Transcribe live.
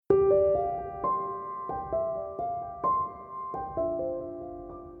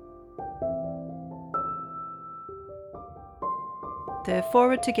the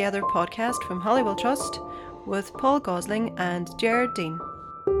Forward Together podcast from Holywell Trust with Paul Gosling and Gerard Dean.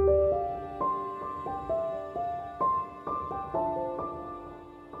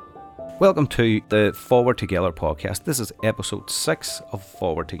 Welcome to the Forward Together podcast. This is episode 6 of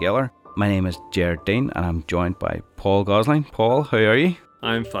Forward Together. My name is Gerard Dean and I'm joined by Paul Gosling. Paul, how are you?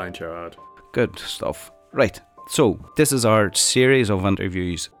 I'm fine, Gerard. Good stuff. Right, so this is our series of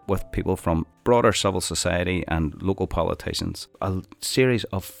interviews with people from broader civil society and local politicians. A series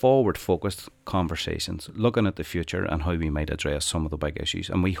of forward-focused conversations looking at the future and how we might address some of the big issues.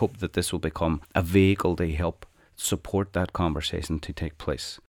 And we hope that this will become a vehicle to help support that conversation to take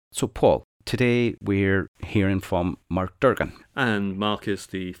place. So Paul, today we're hearing from Mark Durkan. And Mark is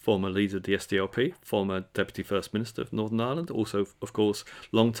the former leader of the SDLP, former Deputy First Minister of Northern Ireland, also, of course,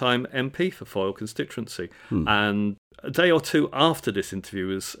 long-time MP for Foyle constituency. And a day or two after this interview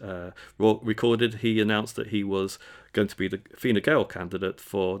was recorded, he announced that he was going to be the Fine Gael candidate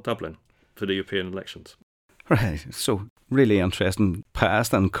for Dublin for the European elections. Right, so really interesting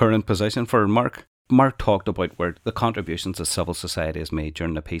past and current position for Mark. Mark talked about where the contributions that civil society has made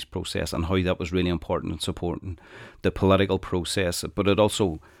during the peace process and how that was really important in supporting the political process, but it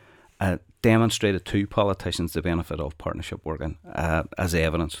also demonstrated to politicians the benefit of partnership working as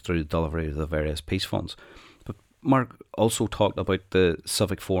evidence through the delivery of the various peace funds. But Mark also talked about the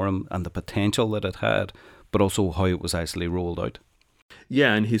Civic Forum and the potential that it had, but also how it was actually rolled out.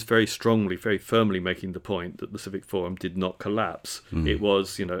 Yeah, and he's very strongly, very firmly making the point that the Civic Forum did not collapse. It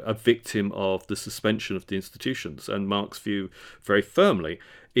was, a victim of the suspension of the institutions. And Mark's view, very firmly,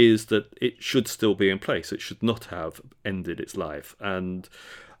 is that it should still be in place. It should not have ended its life. And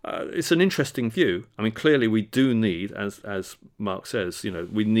it's an interesting view. I mean, clearly we do need, as Mark says,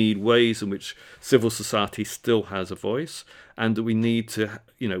 we need ways in which civil society still has a voice, and that we need to,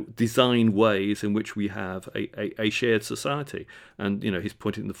 design ways in which we have a shared society. And, he's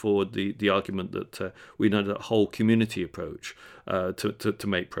putting forward the argument that we need a whole community approach to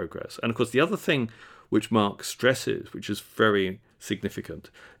make progress. And of course, the other thing which Mark stresses, which is very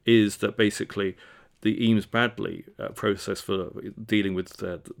significant, is that basically the Eames-Bradley process for dealing with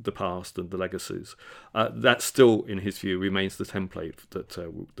the past and the legacies, that still, in his view, remains the template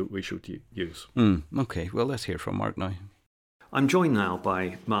that we should use. Okay, well, let's hear from Mark now. I'm joined now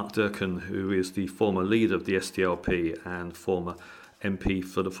by Mark Durkan, who is the former leader of the SDLP and former MP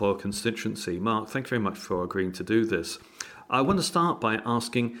for the Foyle constituency. Mark, thank you very much for agreeing to do this. I want to start by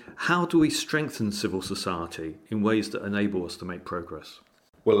asking, how do we strengthen civil society in ways that enable us to make progress?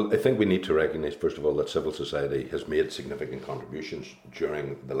 Well, I think we need to recognise, first of all, that civil society has made significant contributions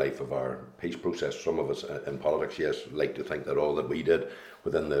during the life of our peace process. Some of us in politics, yes, like to think that all that we did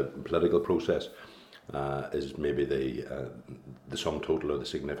within the political process is maybe the sum total or the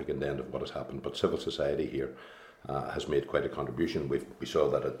significant end of what has happened. But civil society here has made quite a contribution. We saw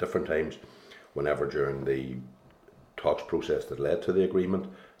that at different times, whenever during the talks process that led to the agreement,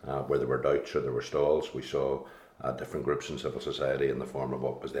 where there were doubts or there were stalls, we saw different groups in civil society in the form of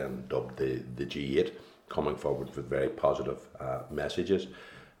what was then dubbed the G8 coming forward with very positive messages.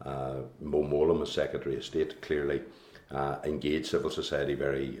 Mo Mowlam, as Secretary of State, clearly engaged civil society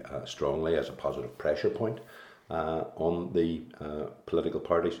very strongly as a positive pressure point on the political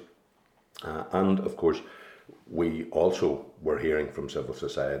parties. And of course, we also were hearing from civil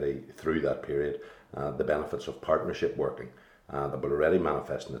society through that period the benefits of partnership working. That were already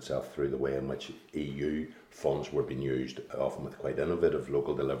manifesting itself through the way in which EU funds were being used, often with quite innovative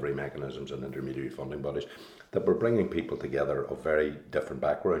local delivery mechanisms and intermediary funding bodies, that were bringing people together of very different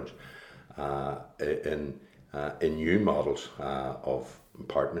backgrounds in new models of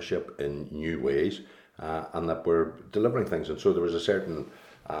partnership, in new ways, and that were delivering things. And so there was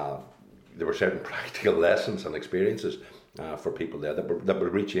there were certain practical lessons and experiences for people there that were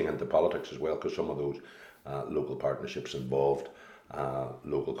reaching into politics as well, because some of those local partnerships involved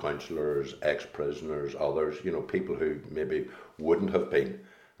local councillors, ex-prisoners, others, people who maybe wouldn't have been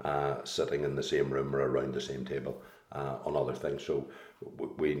sitting in the same room or around the same table on other things. So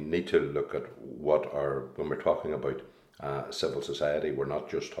we need to look at when we're talking about civil society, we're not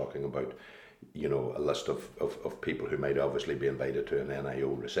just talking about a list of people who might obviously be invited to an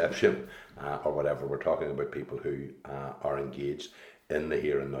NIO reception or whatever. We're talking about people who are engaged in the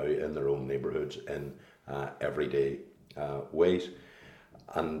here and now, in their own neighbourhoods, in everyday ways.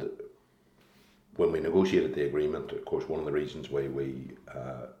 And when we negotiated the agreement, of course, one of the reasons why we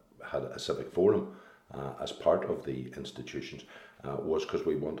had a civic forum as part of the institutions was because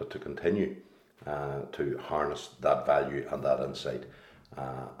we wanted to continue to harness that value and that insight.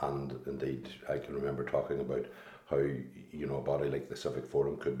 And indeed, I can remember talking about how a body like the Civic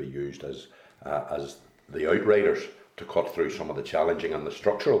Forum could be used as the outriders to cut through some of the challenging and the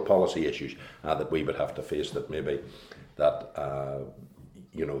structural policy issues that we would have to face, that maybe that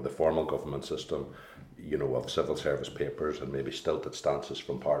the formal government system, of civil service papers and maybe stilted stances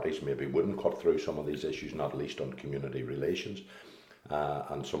from parties maybe wouldn't cut through some of these issues, not least on community relations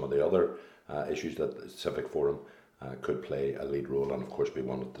and some of the other issues that the Civic Forum could play a lead role. And of course we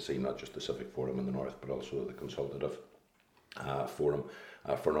wanted to see not just the Civic Forum in the North, but also the Consultative Forum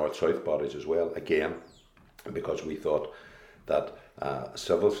for North-South bodies as well, again because we thought that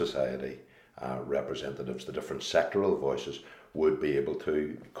civil society representatives, the different sectoral voices, would be able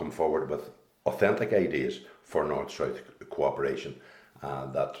to come forward with authentic ideas for North-South cooperation,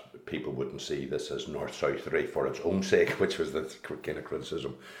 that people wouldn't see this as North-South 3 for its own sake, which was the kind of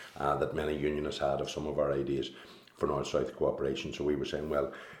criticism that many unionists had of some of our ideas for North-South cooperation. So we were saying,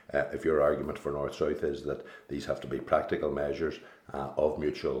 well, if your argument for North-South is that these have to be practical measures of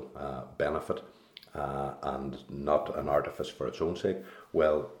mutual benefit and not an artifice for its own sake,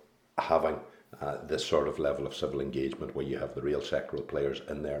 well, having this sort of level of civil engagement where you have the real sectoral players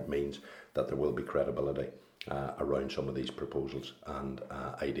in there means that there will be credibility around some of these proposals and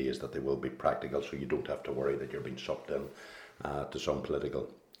ideas, that they will be practical, so you don't have to worry that you're being sucked in to some political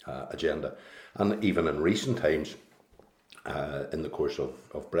agenda. And even in recent times, in the course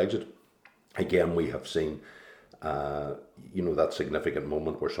of Brexit, again we have seen that significant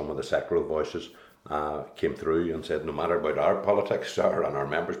moment where some of the sectoral voices came through and said, no matter about our politics and our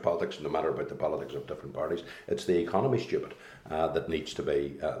members' politics, no matter about the politics of different parties, it's the economy, stupid, that needs to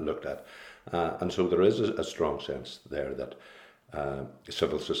be looked at. And so there is a strong sense there that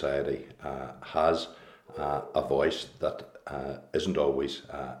civil society has a voice that isn't always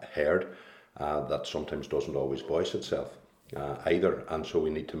heard, that sometimes doesn't always voice itself either. And so we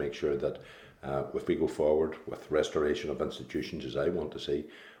need to make sure that if we go forward with restoration of institutions, as I want to see,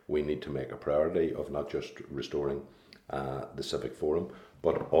 we need to make a priority of not just restoring the Civic Forum,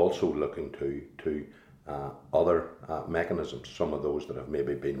 but also looking to other mechanisms, some of those that have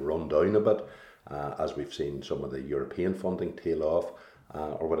maybe been run down a bit, as we've seen some of the European funding tail off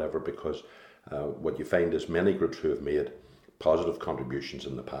or whatever, because what you find is many groups who have made positive contributions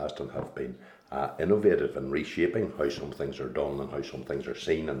in the past and have been innovative in reshaping how some things are done and how some things are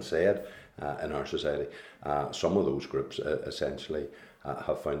seen and said in our society. Some of those groups essentially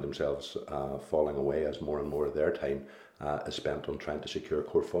have found themselves falling away as more and more of their time is spent on trying to secure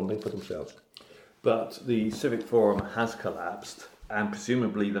core funding for themselves. But the Civic Forum has collapsed, and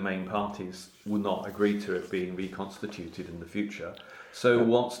presumably the main parties will not agree to it being reconstituted in the future. So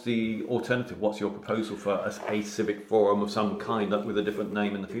what's the alternative? What's your proposal for a Civic Forum of some kind with a different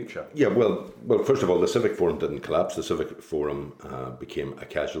name in the future? Yeah, well, first of all, the Civic Forum didn't collapse. The Civic Forum became a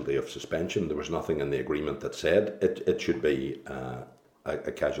casualty of suspension. There was nothing in the agreement that said it should be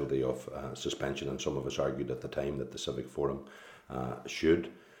a casualty of suspension, and some of us argued at the time that the Civic Forum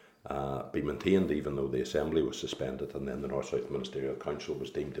should be maintained, even though the Assembly was suspended, and then the North-South Ministerial Council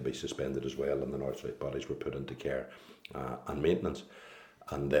was deemed to be suspended as well, and the North-South bodies were put into care and maintenance.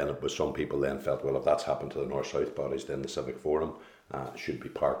 And then it was some people then felt, well, if that's happened to the North-South bodies, then the Civic Forum should be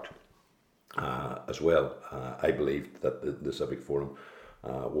parked as well. I believed that the Civic Forum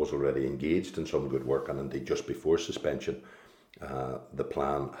was already engaged in some good work, and indeed just before suspension, the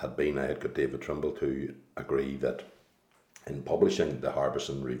plan had been, I had got David Trimble to agree that in publishing the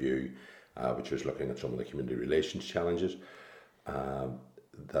Harbison Review, which was looking at some of the community relations challenges,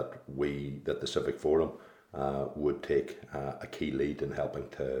 that the Civic Forum would take a key lead in helping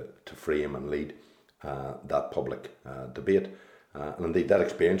to frame and lead that public debate. And indeed that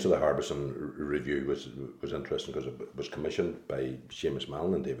experience of the Harbison Review was interesting, because it was commissioned by Seamus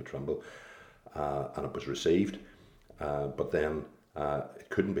Mallon and David Trimble, and it was received, but then it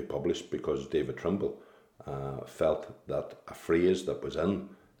couldn't be published because David Trimble felt that a phrase that was in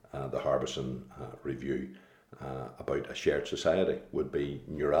the Harbison Review about a shared society would be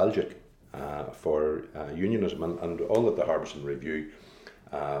neuralgic for unionism, and all that the Harbison Review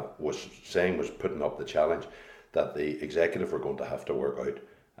was saying was putting up the challenge that the executive were going to have to work out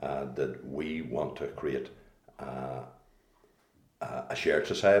that we want to create a shared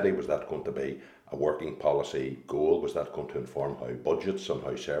society. Was that going to be a working policy goal? Was that going to inform how budgets and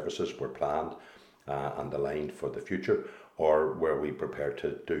how services were planned and aligned for the future? Or were we prepared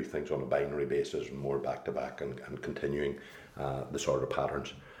to do things on a binary basis, more back to back, and continuing the sort of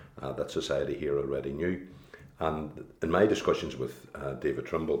patterns that society here already knew? And in my discussions with David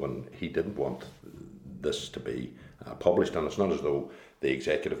Trimble, when he didn't want this to be published, and it's not as though the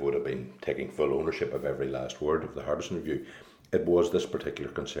executive would have been taking full ownership of every last word of the Harbison Review, it was this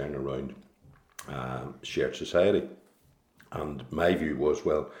particular concern around shared society. And my view was,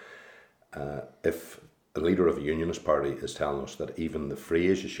 well, if a leader of a unionist party is telling us that even the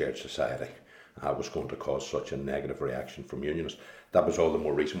phrase a shared society was going to cause such a negative reaction from unionists. That was all the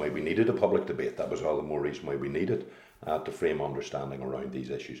more reason why we needed a public debate. That was all the more reason why we needed to frame understanding around these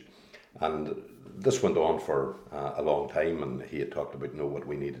issues. And this went on for a long time, and he had talked about, what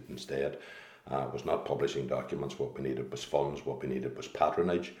we needed instead was not publishing documents. What we needed was funds. What we needed was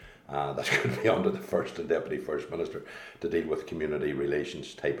patronage. That could be under the First and Deputy First Minister to deal with community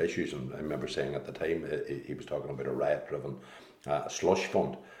relations type issues. And I remember saying at the time, he was talking about a riot-driven slush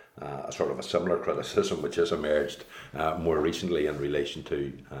fund, a sort of a similar criticism which has emerged more recently in relation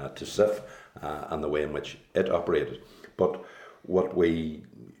to SIF and the way in which it operated. But what we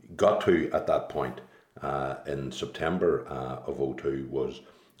got to at that point in September of 2002 was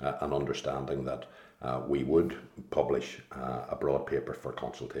an understanding that we would publish a broad paper for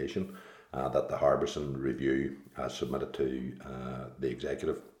consultation, that the Harbison Review submitted to the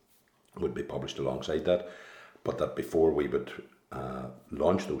Executive would be published alongside that, but that before we would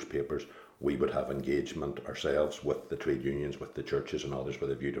launch those papers, we would have engagement ourselves with the trade unions, with the churches and others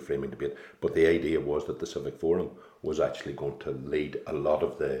with a view to framing debate. But the idea was that the Civic Forum was actually going to lead a lot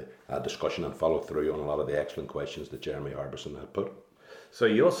of the discussion and follow through on a lot of the excellent questions that Jeremy Harbison had put. So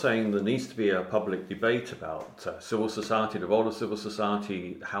you're saying there needs to be a public debate about civil society, the role of civil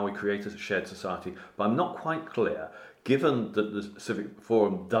society, how we create a shared society, but I'm not quite clear, given that the Civic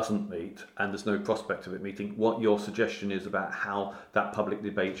Forum doesn't meet and there's no prospect of it meeting, what your suggestion is about how that public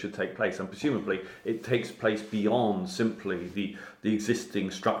debate should take place. And presumably it takes place beyond simply the existing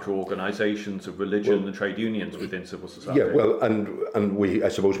structural organisations of religion and trade unions within civil society. Yeah, well, and I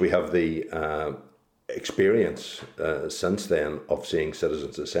suppose we have the experience since then of seeing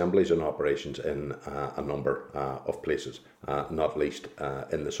citizens' assemblies and operations in a number of places, not least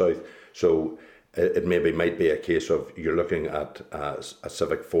in the south. So it might be a case of you're looking at a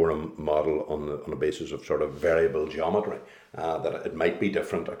civic forum model on a basis of sort of variable geometry, that it might be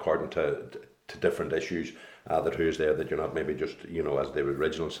different according to different issues, that who's there, that you're not maybe just, as the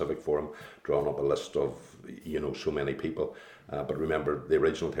original civic forum, drawing up a list of, so many people. But remember, the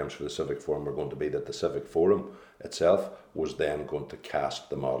original terms for the Civic Forum were going to be that the Civic Forum itself was then going to cast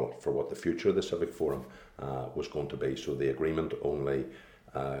the model for what the future of the Civic Forum was going to be. So the agreement only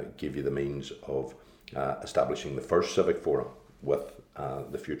gave you the means of establishing the first Civic Forum with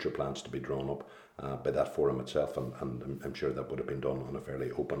the future plans to be drawn up by that forum itself. And I'm sure that would have been done on a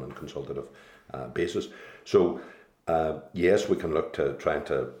fairly open and consultative basis. So yes, we can look to trying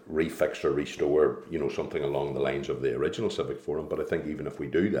to refix or restore, something along the lines of the original Civic Forum. But I think even if we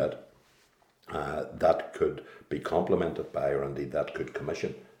do that, that could be complemented by, or indeed that could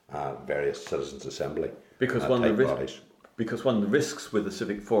commission various citizens' assembly because type bodies. Because one of the risks with the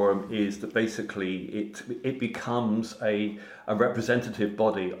Civic Forum is that basically it becomes a representative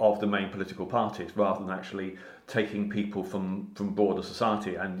body of the main political parties rather than actually taking people from broader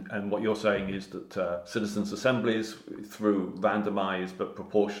society. And what you're saying is that citizens' assemblies, through randomised but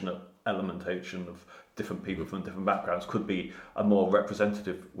proportionate elementation of different people from different backgrounds, could be a more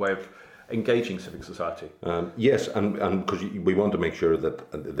representative way of engaging civic society. Yes, and because we want to make sure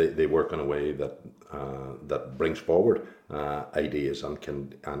that they work in a way that that brings forward ideas and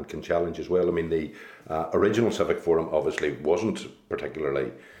can challenge as well. I mean, the original Civic Forum obviously wasn't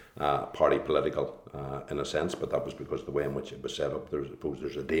particularly party political in a sense, but that was because of the way in which it was set up.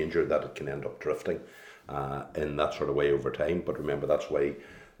 There's a danger that it can end up drifting in that sort of way over time. But remember, that's why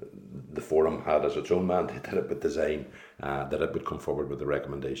the forum had as its own mandate that it would design, that it would come forward with the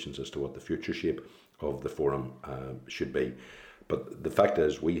recommendations as to what the future shape of the forum should be. But the fact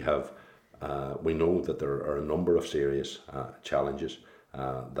is, we know that there are a number of serious challenges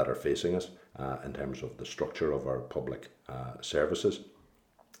that are facing us in terms of the structure of our public services,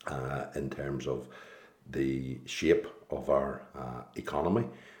 in terms of the shape of our economy.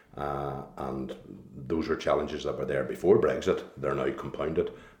 And those are challenges that were there before Brexit. They're now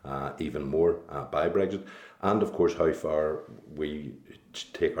compounded even more by Brexit. And of course, how far we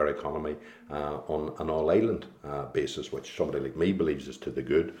take our economy on an all-island basis, which somebody like me believes is to the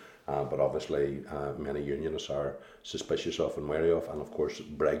good, but obviously many unionists are suspicious of and wary of. And of course,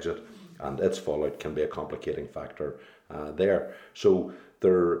 Brexit and its fallout can be a complicating factor there. So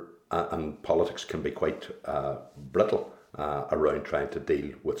and politics can be quite brittle around trying to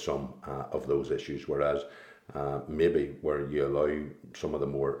deal with some of those issues, whereas maybe where you allow some of the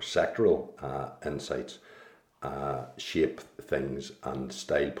more sectoral insights shape things and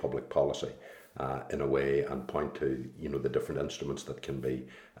style public policy in a way, and point to the different instruments that can be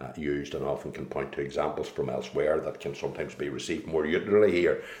used, and often can point to examples from elsewhere that can sometimes be received more neutrally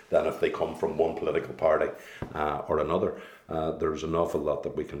here than if they come from one political party or another. There's an awful lot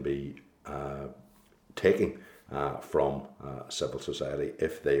that we can be taking from civil society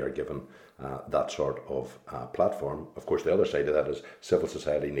if they are given that sort of platform. Of course, the other side of that is civil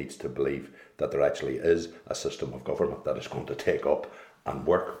society needs to believe that there actually is a system of government that is going to take up and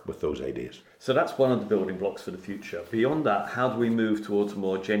work with those ideas. So that's one of the building blocks for the future. Beyond that, how do we move towards a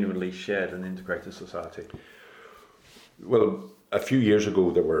more genuinely shared and integrated society? Well, a few years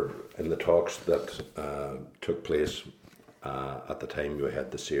ago, there were, in the talks that took place at the time, we had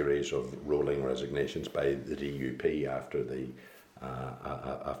the series of rolling resignations by the DUP after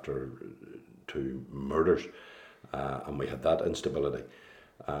two murders, and we had that instability.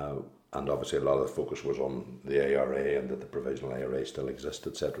 And obviously a lot of the focus was on the ARA and that the provisional ARA still exists,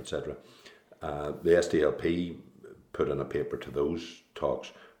 etc., etc. The SDLP put in a paper to those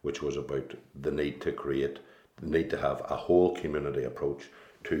talks, which was about the need to have a whole community approach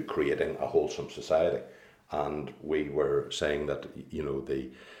to creating a wholesome society. And we were saying that,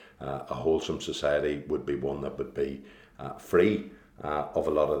 a wholesome society would be one that would be free of a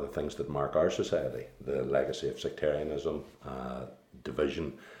lot of the things that mark our society, the legacy of sectarianism,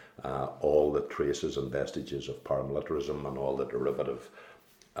 division, all the traces and vestiges of paramilitarism and all the derivative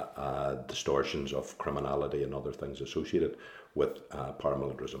distortions of criminality and other things associated with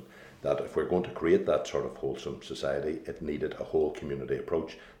paramilitarism. That if we're going to create that sort of wholesome society, it needed a whole community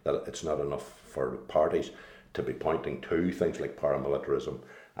approach, that it's not enough for parties to be pointing to things like paramilitarism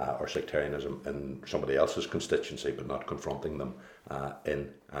or sectarianism in somebody else's constituency but not confronting them in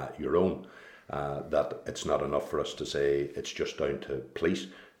your own. That it's not enough for us to say it's just down to police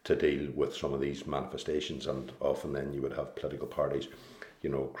to deal with some of these manifestations, and often then you would have political parties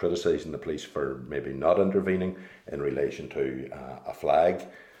criticising the police for maybe not intervening in relation to a flag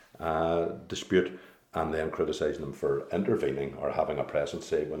dispute, and then criticising them for intervening or having a presence,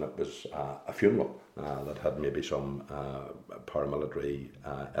 say, when it was a funeral that had maybe some paramilitary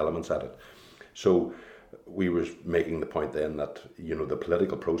elements at it. So we were making the point then that the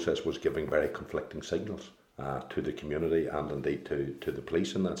political process was giving very conflicting signals to the community and indeed to the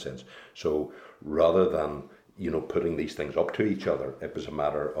police in that sense. So rather than putting these things up to each other, it was a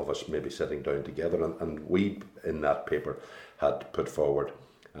matter of us maybe sitting down together, and we in that paper had put forward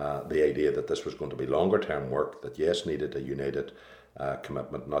the idea that this was going to be longer term work, that yes, needed a united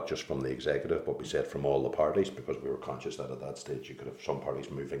commitment, not just from the executive, but we said from all the parties, because we were conscious that at that stage you could have some parties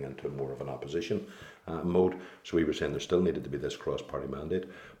moving into more of an opposition mode. So we were saying there still needed to be this cross-party mandate,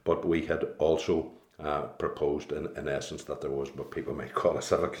 but we had also proposed in essence that there was what people might call a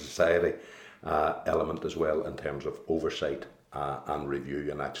civic society element as well, in terms of oversight and review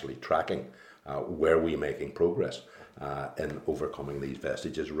and actually tracking where we making progress in overcoming these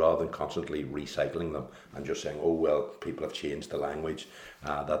vestiges, rather than constantly recycling them and just saying, oh well, people have changed the language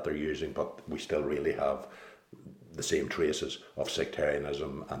that they're using, but we still really have the same traces of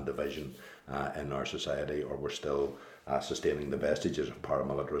sectarianism and division in our society, or we're still sustaining the vestiges of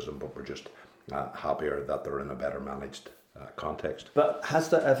paramilitarism, but we're just happier that they're in a better managed context. But has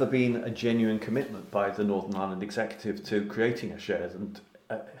there ever been a genuine commitment by the Northern Ireland Executive to creating a shared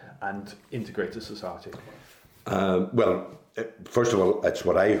and integrated society? Well, first of all, it's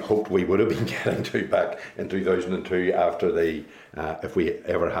what I hoped we would have been getting to back in 2002 after the, if we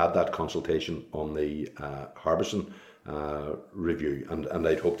ever had that consultation on the Harbison review, and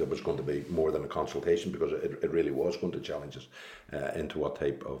I'd hoped it was going to be more than a consultation, because it really was going to challenge us into what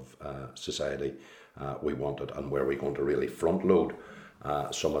type of society we wanted, and where we're going to really front load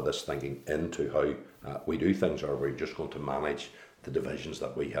some of this thinking into how we do things, or we're just going to manage the divisions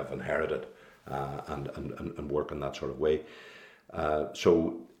that we have inherited and work in that sort of way.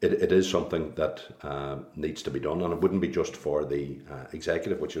 So it is something that needs to be done, and it wouldn't be just for the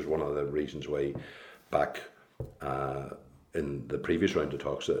executive, which is one of the reasons why back in the previous round of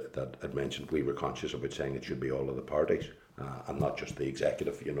talks that I'd mentioned, we were conscious about saying it should be all of the parties and not just the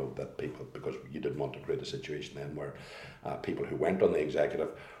executive, that people, because you didn't want to create a situation then where people who went on the executive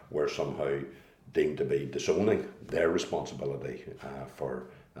were somehow deemed to be disowning their responsibility for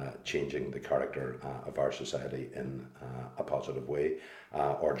changing the character of our society in a positive way,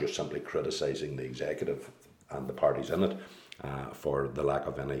 or just simply criticising the executive and the parties in it for the lack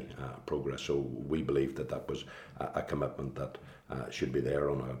of any progress. So we believed that was a commitment that should be there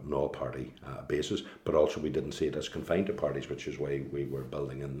on an all-party basis, but also we didn't see it as confined to parties, which is why we were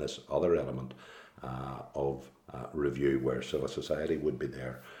building in this other element of review, where civil society would be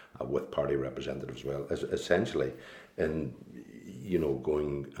there with party representatives as well, essentially in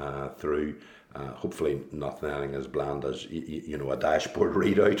going through hopefully not anything as bland as a dashboard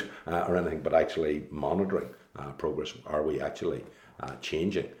readout or anything, but actually monitoring progress. Are we actually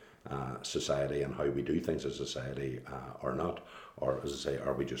changing society and how we do things as a society or not? Or, as I say,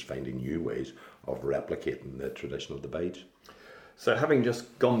 are we just finding new ways of replicating the traditional divides? So having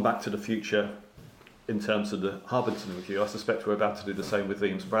just gone back to the future in terms of the Harbington Review, I suspect we're about to do the same with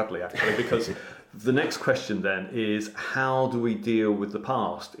Eames Bradley, actually, because the next question then is, how do we deal with the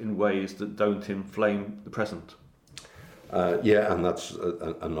past in ways that don't inflame the present? And that's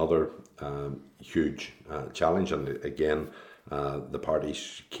another huge challenge. And again, the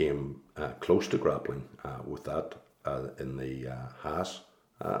parties came close to grappling with that in the Haas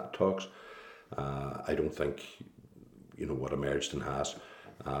talks. I don't think, what emerged in Haas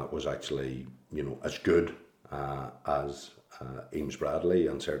was actually, as good as Eames Bradley,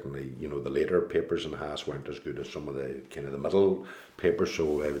 and certainly, the later papers in Haas weren't as good as some of the kind of the middle papers.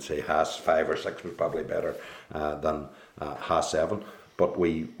 So I would say Haas 5 or 6 was probably better than Haas 7. But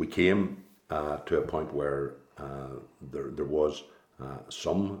we came to a point where there was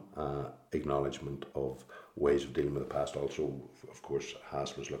some acknowledgement of ways of dealing with the past. Also, of course,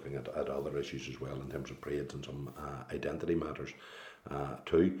 Haas was looking at other issues as well in terms of parades and some identity matters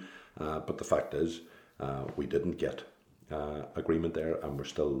too. But the fact is, we didn't get agreement there, and we're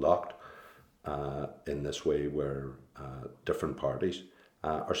still locked in this way where different parties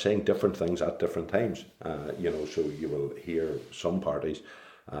are saying different things at different times. So you will hear some parties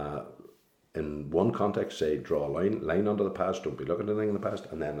in one context say draw a line under the past, don't be looking at anything in the past,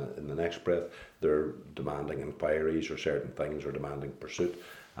 and then in the next breath they're demanding inquiries or certain things, or demanding pursuit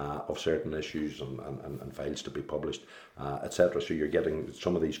of certain issues and files to be published, etc. So you're getting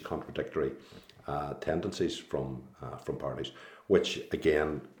some of these contradictory tendencies from parties, which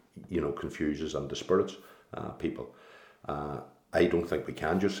again confuses and dispirites people. I don't think we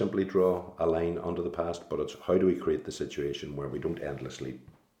can just simply draw a line under the past, but it's how do we create the situation where we don't endlessly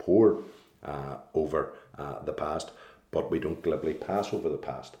pour over the past, but we don't glibly pass over the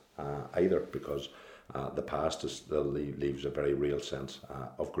past either, because the past still leaves a very real sense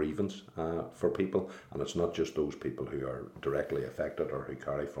of grievance for people, and it's not just those people who are directly affected or who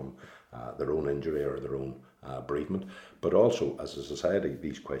carry from their own injury or their own bereavement, but also as a society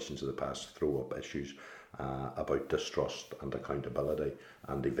these questions of the past throw up issues about distrust and accountability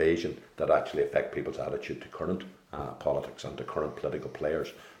and evasion that actually affect people's attitude to current politics and to current political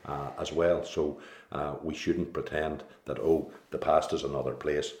players as well. So we shouldn't pretend that, the past is another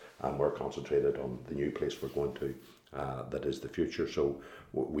place and we're concentrated on the new place we're going to, that is the future. So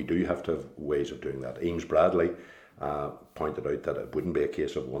we do have to have ways of doing that. Eames Bradley pointed out that it wouldn't be a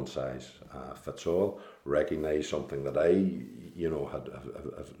case of one size fits all. Recognise something that I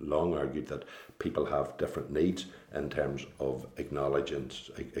have long argued, that people have different needs in terms of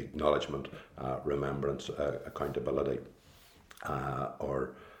acknowledgement, remembrance, accountability,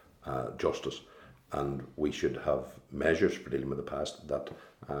 or justice, and we should have measures for dealing with the past that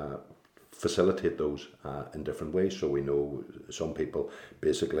facilitate those in different ways. So we know some people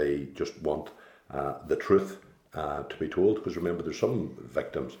basically just want the truth to be told, because remember there's some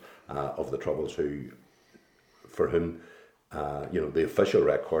victims of the Troubles for whom the official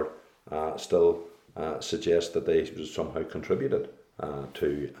record still suggests that they somehow contributed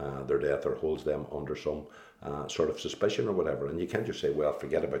to their death, or holds them under some sort of suspicion or whatever. And you can't just say, well,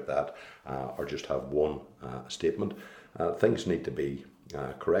 forget about that, or just have one statement. Things need to be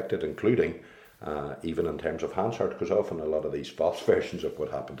corrected, including even in terms of Hansard, because often a lot of these false versions of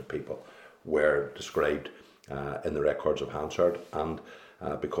what happened to people were described in the records of Hansard, and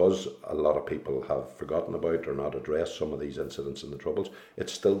because a lot of people have forgotten about or not addressed some of these incidents in the Troubles,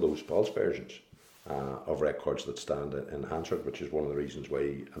 it's still those false versions of records that stand in Hansard, which is one of the reasons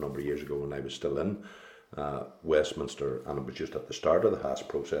why a number of years ago, when I was still in Westminster, and it was just at the start of the Haas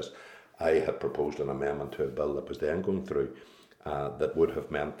process, I had proposed an amendment to a bill that was then going through that would have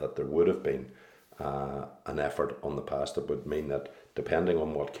meant that there would have been an effort on the past. That would mean that depending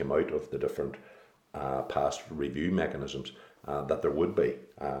on what came out of the different past review mechanisms, that there would be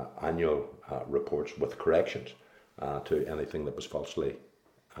annual reports with corrections to anything that was falsely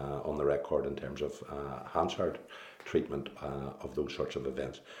on the record in terms of Hansard treatment of those sorts of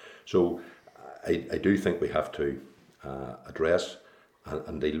events. So I do think we have to address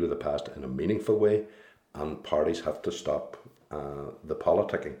and deal with the past in a meaningful way, and parties have to stop the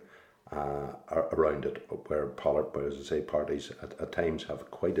politicking around it, where as I say, parties at times have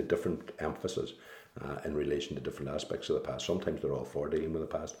quite a different emphasis in relation to different aspects of the past. Sometimes they're all for dealing with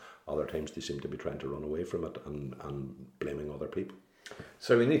the past, other times they seem to be trying to run away from it and blaming other people.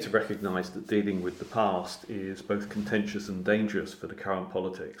 So we need to recognise that dealing with the past is both contentious and dangerous for the current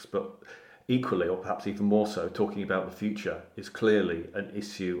politics, but equally, or perhaps even more so, talking about the future is clearly an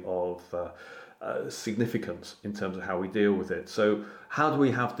issue of significance in terms of how we deal with it. So how do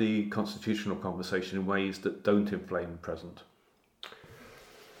we have the constitutional conversation in ways that don't inflame the present?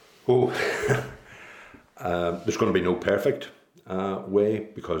 Oh, there's going to be no perfect way,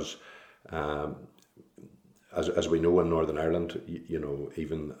 because as we know in Northern Ireland,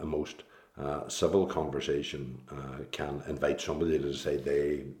 even a most civil conversation can invite somebody to say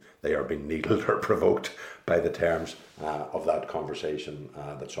they are being needled or provoked by the terms of that conversation,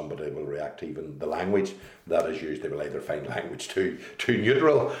 that somebody will react to even the language that is used. They will either find language too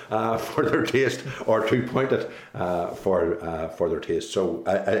neutral for their taste, or too pointed for their taste. So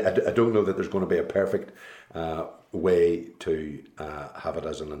I don't know that there's going to be a perfect way to have it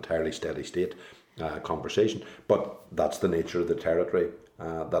as an entirely steady state conversation, but that's the nature of the territory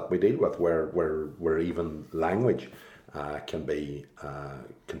that we deal with, where even language can be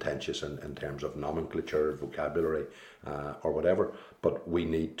contentious in terms of nomenclature, vocabulary, or whatever. But we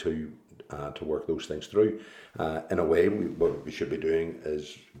need to work those things through. In a way, what we should be doing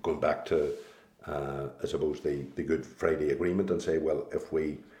is going back to, I suppose, the Good Friday Agreement, and say, well, if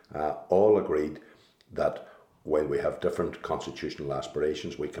we all agreed that while we have different constitutional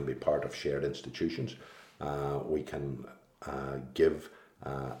aspirations, we can be part of shared institutions. We can give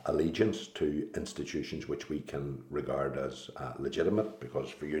allegiance to institutions which we can regard as legitimate,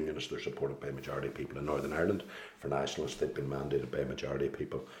 because for Unionists they're supported by a majority of people in Northern Ireland. For Nationalists they've been mandated by a majority of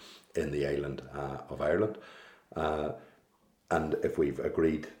people in the island of Ireland. And if we've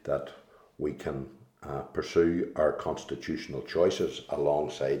agreed that we can pursue our constitutional choices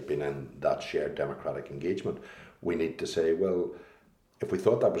alongside being in that shared democratic engagement, we need to say, well, if we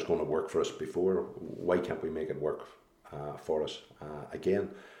thought that was going to work for us before, why can't we make it work for us again?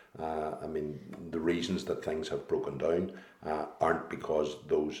 I mean, the reasons that things have broken down aren't because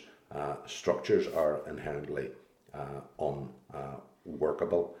those structures are inherently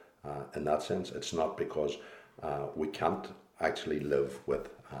unworkable in that sense. It's not because we can't actually live with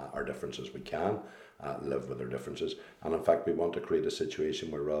our differences. We can live with our differences, and in fact we want to create a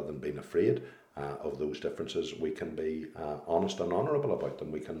situation where, rather than being afraid of those differences, we can be honest and honourable about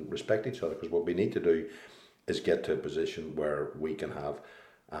them. We can respect each other, because what we need to do is get to a position where we can have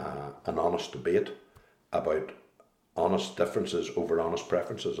an honest debate about honest differences over honest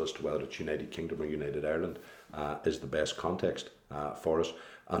preferences as to whether it's United Kingdom or United Ireland is the best context for us,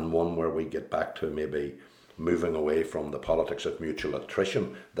 and one where we get back to maybe moving away from the politics of mutual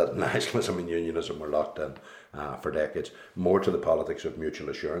attrition that nationalism and unionism were locked in for decades, more to the politics of mutual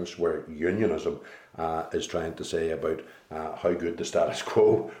assurance, where unionism is trying to say about how good the status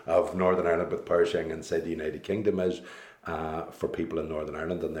quo of Northern Ireland with Pershing inside the United Kingdom is for people in Northern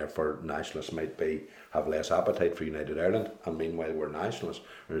Ireland, and therefore nationalists might have less appetite for United Ireland. And meanwhile, we're nationalists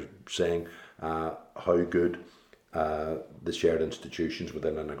are saying how good the shared institutions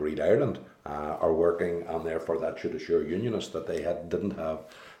within an agreed Ireland are working, and therefore that should assure unionists that they didn't have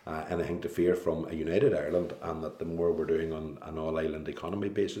anything to fear from a united Ireland, and that the more we're doing on an all-island economy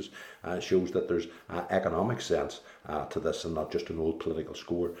basis shows that there's economic sense to this, and not just an old political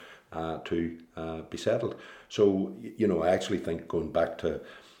score to be settled. So, I actually think, going back to,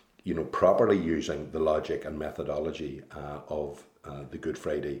 properly using the logic and methodology of the Good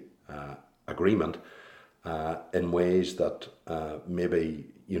Friday Agreement, in ways that maybe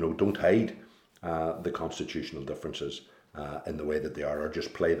don't hide the constitutional differences in the way that they are, or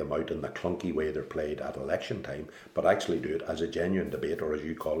just play them out in the clunky way they're played at election time, but actually do it as a genuine debate, or as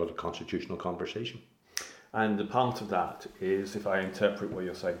you call it, a constitutional conversation. And the part of that is, if I interpret what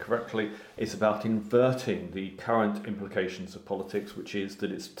you're saying correctly, it's about inverting the current implications of politics, which is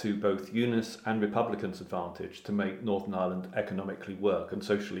that it's to both Unionists and Republicans' advantage to make Northern Ireland economically work and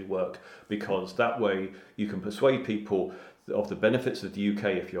socially work, because that way you can persuade people of the benefits of the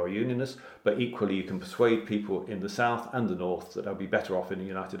UK if you're a Unionist, but equally you can persuade people in the South and the North that they'll be better off in a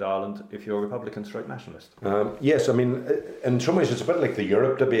united Ireland if you're a Republican stroke nationalist. Yes, I mean, in some ways it's a bit like the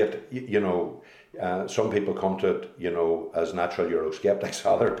Europe debate. Some people come to it, as natural Eurosceptics.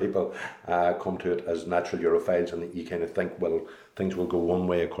 Other people come to it as natural Europhiles, and you kind of think, well, things will go one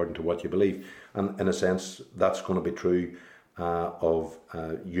way according to what you believe. And in a sense, that's going to be true of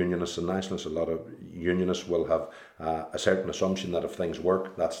Unionists and Nationalists. A lot of Unionists will have a certain assumption that if things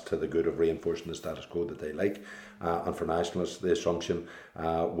work, that's to the good of reinforcing the status quo that they like. And for Nationalists, the assumption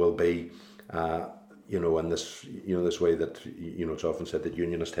will be in this, this way that, it's often said that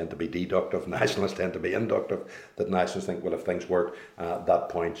Unionists tend to be deductive, Nationalists tend to be inductive, that Nationalists think, well, if things work, that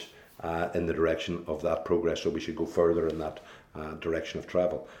points in the direction of that progress, so we should go further in that direction of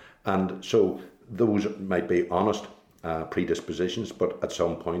travel. And so those might be honest predispositions, but at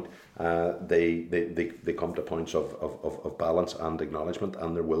some point they come to points of balance and acknowledgement,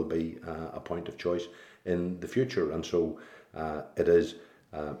 and there will be a point of choice in the future. And so it is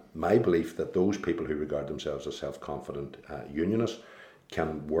my belief that those people who regard themselves as self-confident unionists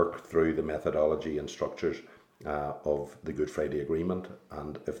can work through the methodology and structures of the Good Friday Agreement,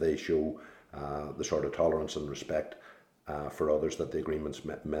 and if they show the sort of tolerance and respect for others that the agreement's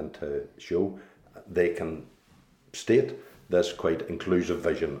meant to show, they can state this quite inclusive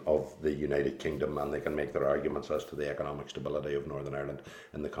vision of the United Kingdom, and they can make their arguments as to the economic stability of Northern Ireland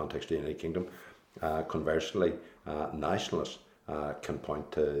in the context of the United Kingdom. Conversely, nationalists can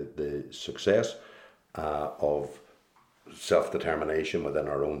point to the success of self-determination within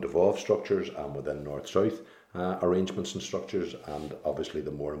our own devolved structures and within North-South arrangements and structures, and obviously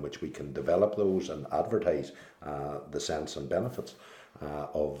the more in which we can develop those and advertise the sense and benefits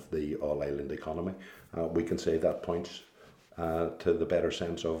of the all-island economy, we can say that points to the better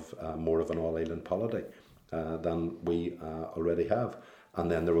sense of more of an all-island polity than we already have. And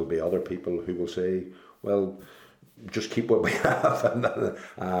then there will be other people who will say, well, just keep what we have,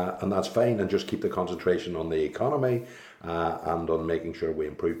 and that's fine, and just keep the concentration on the economy and on making sure we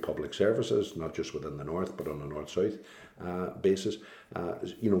improve public services, not just within the north, but on a north-south basis.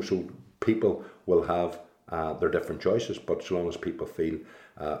 So people will have their different choices, but so long as people feel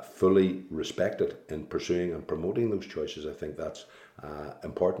fully respected in pursuing and promoting those choices, I think that's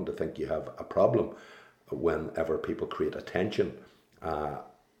important. I think you have a problem whenever people create a tension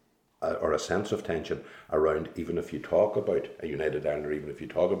or a sense of tension around, even if you talk about a United Ireland, or even if you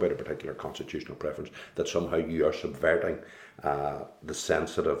talk about a particular constitutional preference, that somehow you are subverting the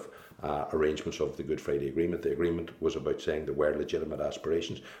sensitive arrangements of the Good Friday Agreement. The agreement was about saying there were legitimate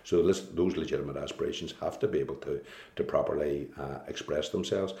aspirations, so those legitimate aspirations have to be able to properly express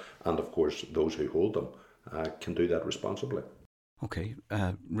themselves, and of course those who hold them can do that responsibly. Okay,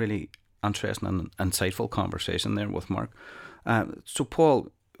 really interesting and insightful conversation there with Mark. So Paul,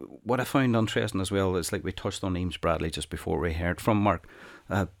 what I found interesting as well is, like we touched on Eames Bradley just before we heard from Mark,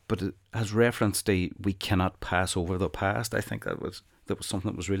 but it has referenced we cannot pass over the past. I think that was something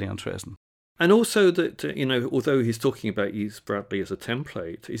that was really interesting. And also that, although he's talking about Eames Bradley as a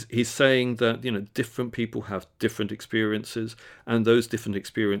template, he's saying that, different people have different experiences, and those different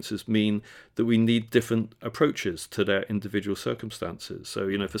experiences mean that we need different approaches to their individual circumstances. So,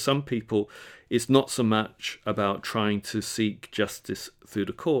 for some people, it's not so much about trying to seek justice through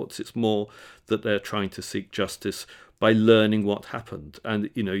the courts. It's more that they're trying to seek justice by learning what happened. And,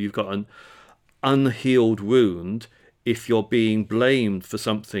 you've got an unhealed wound. If you're being blamed for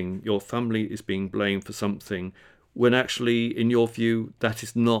something, your family is being blamed for something, when actually, in your view, that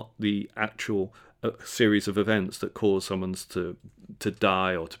is not the actual series of events that cause someone to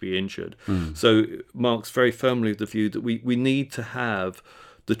die or to be injured. So Mark's very firmly of the view that we need to have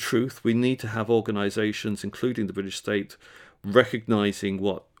the truth. We need to have organisations, including the British state, recognising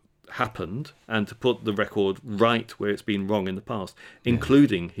what happened and to put the record right where it's been wrong in the past,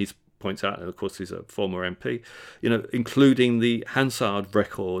 including his points out, and of course he's a former MP, including the Hansard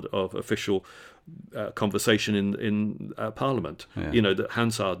record of official conversation in Parliament. That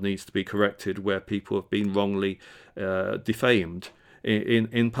Hansard needs to be corrected where people have been wrongly defamed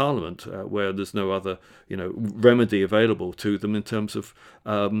in Parliament, where there's no other remedy available to them in terms of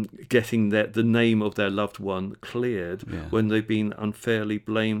getting the name of their loved one cleared when they've been unfairly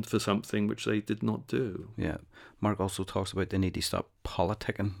blamed for something which they did not do. Yeah. Mark also talks about the need to stop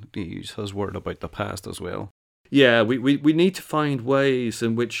politicking, to use his word about the past as well. Yeah, we need to find ways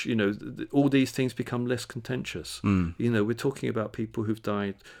in which, all these things become less contentious. We're talking about people who've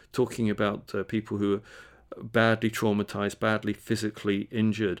died, talking about people who are badly traumatized, badly physically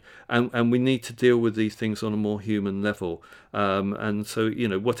injured, and we need to deal with these things on a more human level. And so,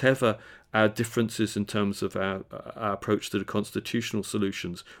 whatever our differences in terms of our approach to the constitutional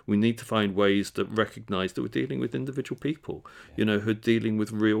solutions, we need to find ways that recognise that we're dealing with individual people, who are dealing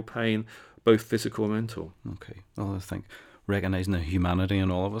with real pain, both physical and mental. Okay. Well, I think recognising the humanity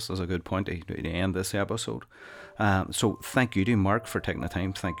in all of us is a good point to end this episode. So thank you to Mark for taking the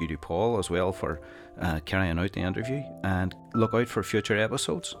time. Thank you to Paul as well for carrying out the interview. And look out for future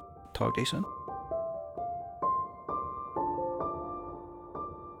episodes. Talk to you soon.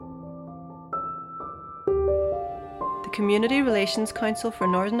 The Community Relations Council for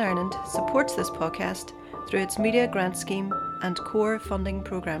Northern Ireland supports this podcast through its media grant scheme and core funding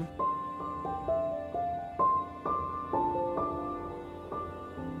programme.